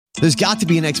There's got to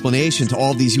be an explanation to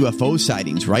all these UFO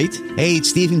sightings, right? Hey,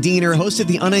 it's Stephen Diener, host of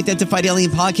the Unidentified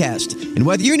Alien Podcast. And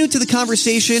whether you're new to the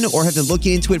conversation or have been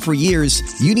looking into it for years,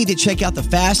 you need to check out the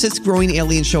fastest growing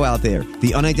alien show out there,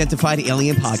 the Unidentified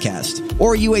Alien Podcast,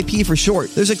 or UAP for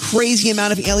short. There's a crazy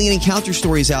amount of alien encounter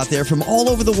stories out there from all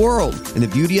over the world. And the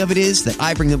beauty of it is that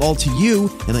I bring them all to you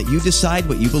and let you decide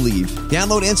what you believe.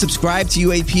 Download and subscribe to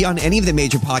UAP on any of the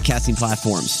major podcasting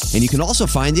platforms. And you can also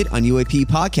find it on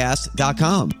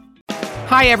UAPpodcast.com.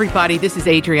 Hi, everybody. This is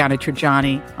Adriana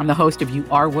Trajani. I'm the host of You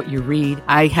Are What You Read.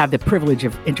 I have the privilege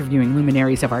of interviewing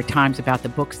luminaries of our times about the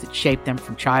books that shaped them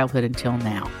from childhood until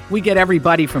now. We get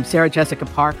everybody from Sarah Jessica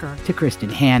Parker to Kristen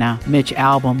Hanna, Mitch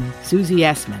Albom, Susie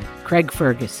Essman, Craig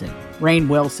Ferguson, Rainn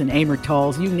Wilson, Amor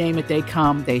Tolls, you name it, they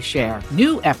come, they share.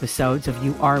 New episodes of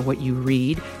You Are What You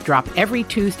Read drop every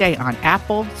Tuesday on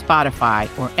Apple, Spotify,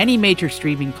 or any major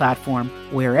streaming platform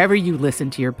wherever you listen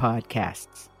to your podcasts.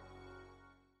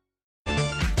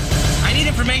 I need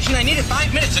information. I need it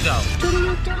 5 minutes ago.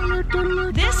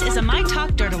 This is a My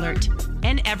Talk Dirt Alert,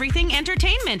 an everything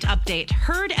entertainment update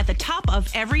heard at the top of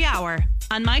every hour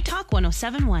on My Talk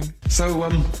 107.1. So,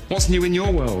 what's new in your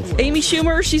world? Amy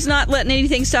Schumer, she's not letting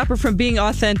anything stop her from being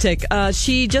authentic.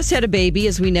 She just had a baby,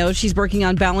 as we know. She's working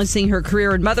on balancing her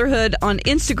career and motherhood. On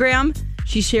Instagram,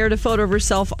 she shared a photo of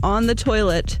herself on the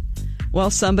toilet while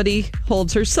somebody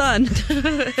holds her son.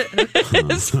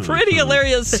 It's pretty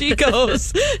hilarious. She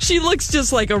goes, she looks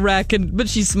just like a wreck, but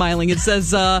she's smiling. It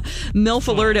says, MILF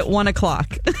alert at 1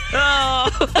 o'clock.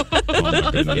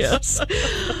 Yes.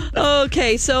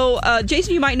 Okay, so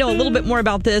Jason, you might know a little bit more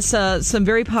about this. Some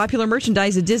very popular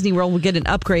merchandise at Disney World will get an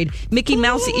upgrade. Mickey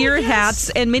Mouse ear hats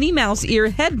and Minnie Mouse ear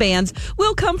headbands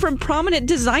will come from prominent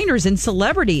designers and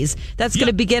celebrities. That's going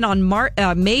to begin on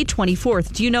May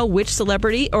 24th. Do you know which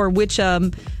celebrity or which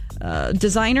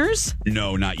designers?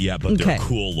 No, not yet, but they're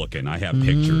cool looking. I have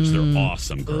pictures. They're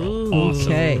awesome, girl. Ooh,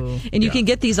 awesome. Okay. And you can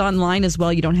get these online as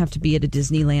well. You don't have to be at a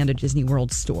Disneyland or Disney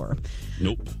World store.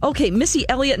 Nope. Okay, Missy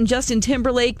Elliot and Justin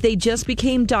Timberlake, they just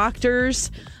became doctors.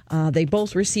 They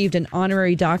both received an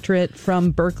honorary doctorate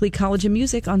from Berklee College of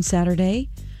Music on Saturday.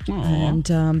 Aww.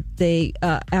 And they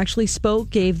actually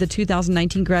gave the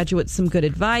 2019 graduates some good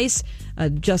advice.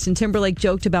 Justin Timberlake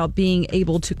joked about being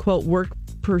able to, quote, work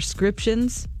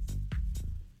prescriptions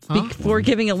before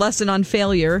giving a lesson on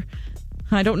failure.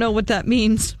 I don't know what that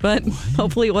means, but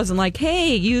hopefully it wasn't like,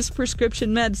 hey, use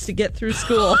prescription meds to get through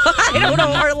school. I don't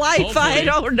know our life. Hopefully. I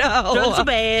don't know. Not so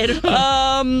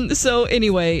bad. So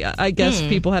anyway, I guess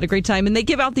people had a great time. And they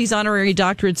give out these honorary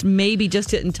doctorates maybe just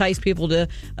to entice people to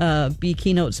be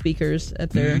keynote speakers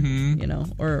at their,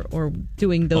 or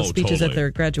doing those speeches at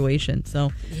their graduation.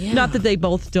 So not that they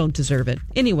both don't deserve it.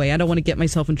 Anyway, I don't want to get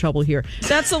myself in trouble here.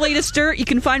 That's the latest dirt. You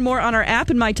can find more on our app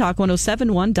and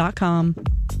mytalk1071.com.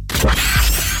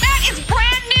 That is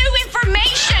brand new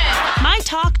information. My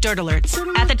Talk Dirt Alerts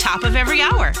at the top of every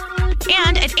hour.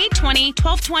 And at 8:20,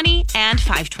 12:20, and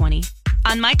 5:20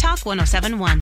 on My Talk 107.1.